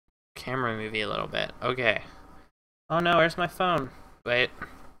camera movie a little bit. Okay. Oh no, where's my phone? Wait.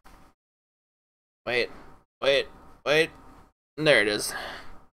 Wait. Wait. Wait. There it is.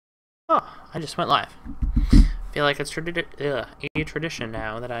 Oh, I just went live. I feel like it's a tradition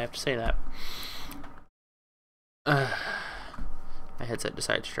now that I have to say that. My headset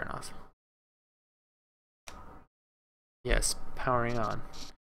decided to turn off. Yes, powering on.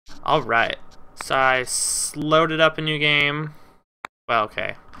 Alright. So I loaded up a new game. Well,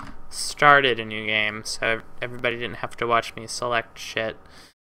 okay. Started a new game, so everybody didn't have to watch me select shit.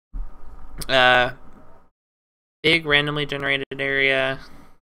 Big randomly generated area.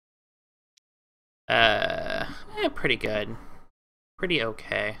 Pretty good. Pretty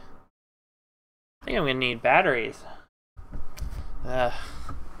okay. I think I'm gonna need batteries. Batteries.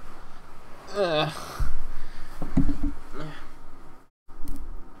 No.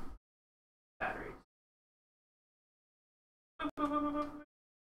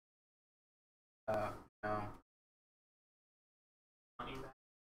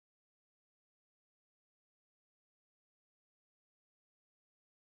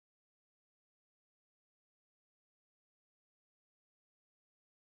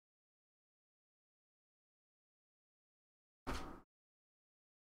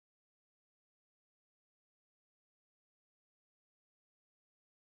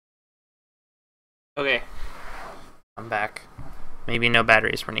 Okay, I'm back. Maybe no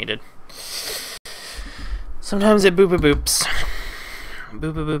batteries were needed. Sometimes it boop-a-boops.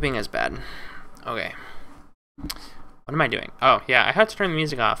 Boop-a-booping is bad. Okay. What am I doing? Oh, yeah, I had to turn the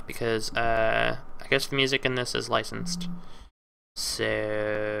music off because, I guess the music in this is licensed.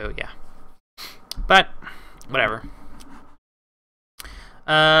 So, yeah. But, whatever.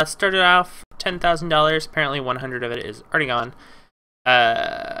 Started off $10,000. Apparently 100 of it is already gone.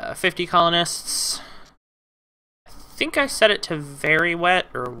 50 colonists. I think I set it to very wet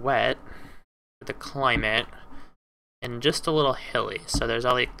or wet for the climate, and just a little hilly. So there's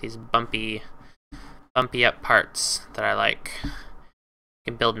all like these bumpy up parts that I like. You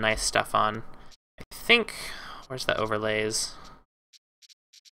can build nice stuff on. I think, where's the overlays?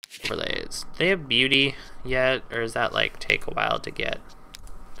 Overlays. Do they have beauty yet, or does that like take a while to get?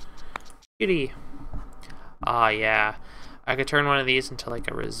 Beauty. Ah, yeah. I could turn one of these into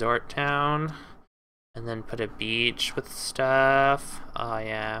like a resort town and then put a beach with stuff. Oh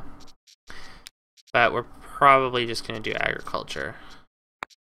yeah. But we're probably just gonna do agriculture.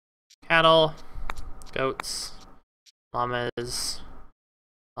 Cattle, goats, llamas.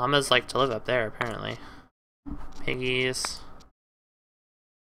 Llamas like to live up there apparently. Piggies.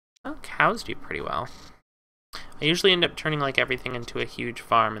 Well, cows do pretty well. I usually end up turning like everything into a huge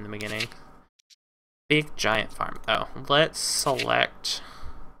farm in the beginning. Big giant farm. Oh, let's select.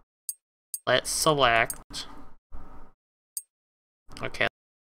 Okay.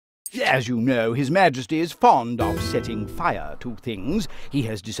 As you know, His Majesty is fond of setting fire to things. He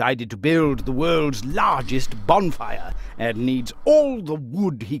has decided to build the world's largest bonfire and needs all the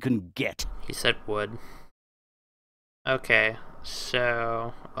wood he can get. He said wood. Okay,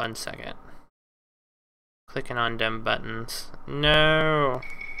 so 1 second. Clicking on them buttons. No.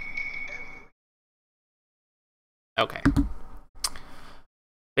 Okay.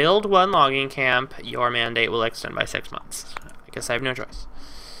 Build one logging camp. Your mandate will extend by 6 months. I guess I have no choice.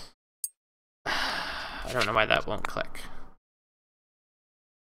 I don't know why that won't click.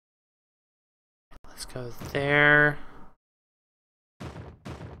 Let's go there.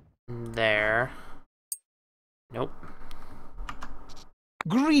 There. Nope.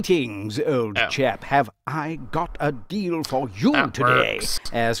 Greetings, old chap. Have I got a deal for you today? Works.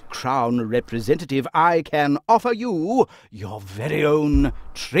 As Crown Representative, I can offer you your very own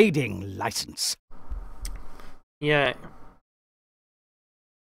trading license. Yeah.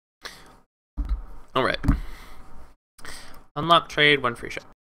 Alright. Unlock trade, 1 free shop.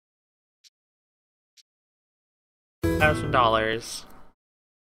 $1,000.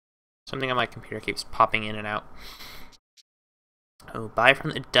 Something on my computer keeps popping in and out. Oh, buy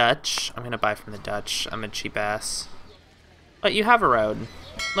from the Dutch. I'm gonna buy from the Dutch. I'm a cheap ass. But you have a road.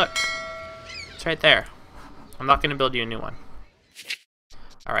 Look. It's right there. I'm not gonna build you a new one.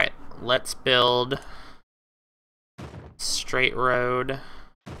 Alright, let's build straight road.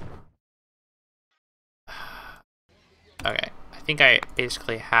 Okay, I think I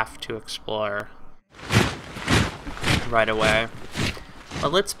basically have to explore right away.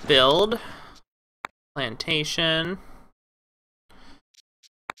 But let's build plantation.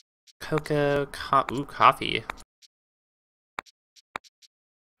 Cocoa, coffee.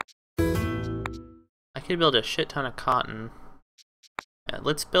 I could build a shit ton of cotton. Yeah,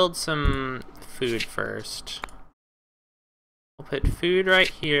 let's build some food first. We'll put food right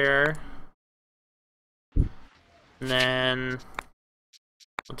here. And then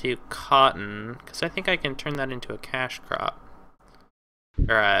we'll do cotton, because I think I can turn that into a cash crop.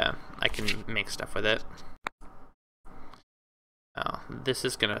 Or I can make stuff with it. Oh, this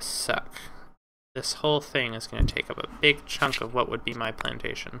is gonna suck. This whole thing is gonna take up a big chunk of what would be my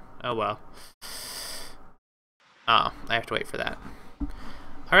plantation. Oh well. Oh, I have to wait for that.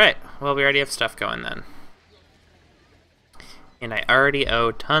 Alright, well we already have stuff going then. And I already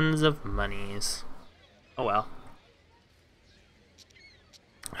owe tons of monies. Oh well.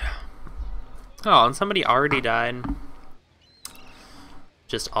 Oh, and somebody already died.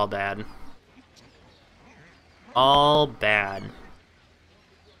 Just all bad. All bad.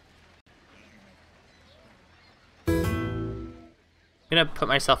 I'm gonna put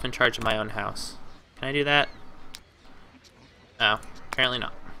myself in charge of my own house. Can I do that? No, apparently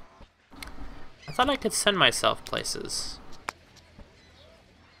not. I thought I could send myself places.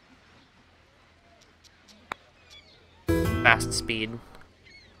 Fast speed.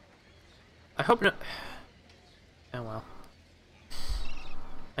 I hope no. Oh well.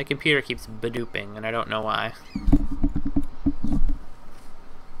 My computer keeps badooping, and I don't know why.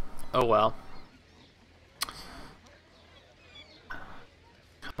 Oh well.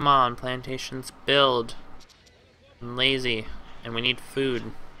 Come on, plantations, build. I'm lazy, and we need food.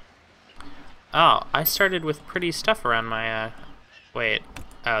 Oh, I started with pretty stuff around my, wait.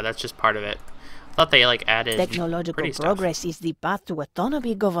 Oh, that's just part of it. I thought they, like, added Technological progress is the path to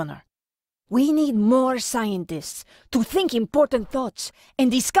autonomy, Governor. We need more scientists to think important thoughts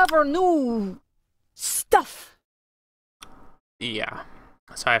and discover new stuff. Yeah,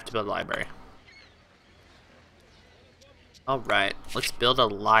 so I have to build a library. Alright, let's build a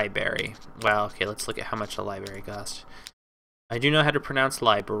library. Well, okay, let's look at how much a library costs. I do know how to pronounce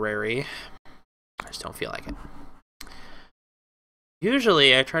library. I just don't feel like it.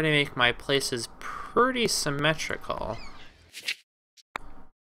 Usually, I try to make my places pretty symmetrical.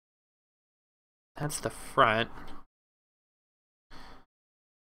 That's the front.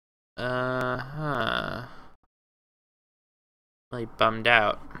 Really bummed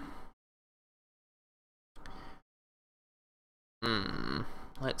out.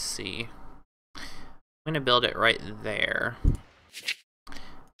 Let's see. I'm gonna build it right there.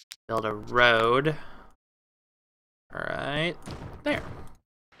 Build a road. Right there.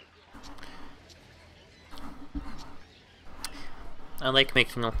 I like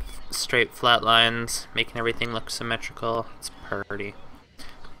making straight flat lines, making everything look symmetrical. It's pretty.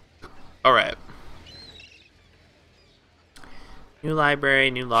 Alright. New library,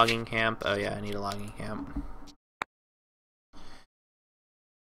 new logging camp. Oh yeah, I need a logging camp.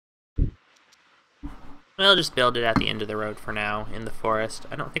 I'll just build it at the end of the road for now, in the forest.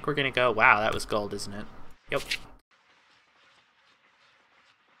 I don't think we're gonna go... Wow, that was gold, isn't it? Yep.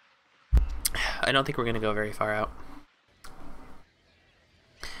 I don't think we're gonna go very far out.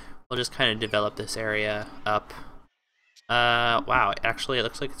 We'll just kind of develop this area up. Wow, actually it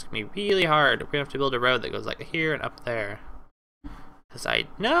looks like it's gonna be really hard. We're gonna have to build a road that goes like here and up there.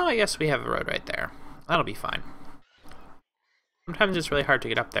 No, I guess we have a road right there. That'll be fine. Sometimes it's really hard to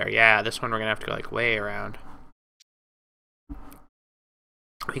get up there. Yeah, this one we're gonna have to go like way around.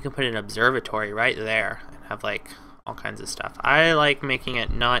 We can put an observatory right there and have like all kinds of stuff. I like making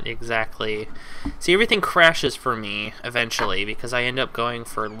it not exactly... See, everything crashes for me eventually because I end up going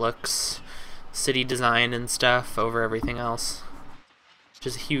for looks, city design and stuff over everything else, which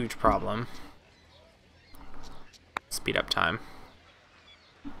is a huge problem. Speed up time.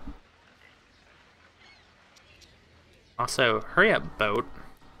 Also, hurry up, boat.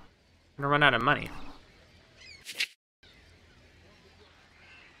 I'm gonna run out of money.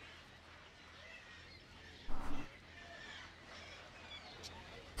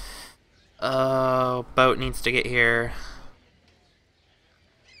 Oh, boat needs to get here.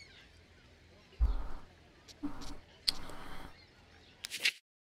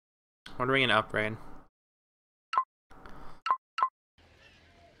 What are we gonna upgrade?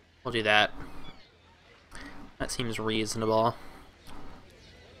 We'll do that. That seems reasonable.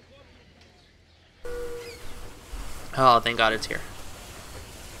 Oh, thank God it's here.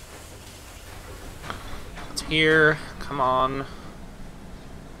 It's here. Come on.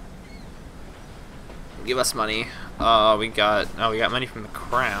 Give us money. We got money from the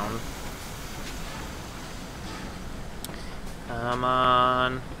crown. Come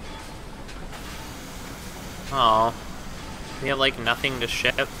on. Oh. We have like nothing to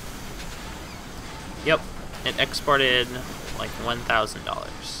ship. Yep. It exported like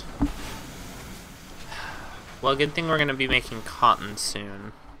 $1,000. Well, good thing we're gonna be making cotton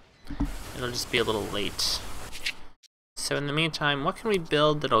soon. It'll just be a little late. So in the meantime, what can we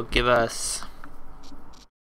build that'll give us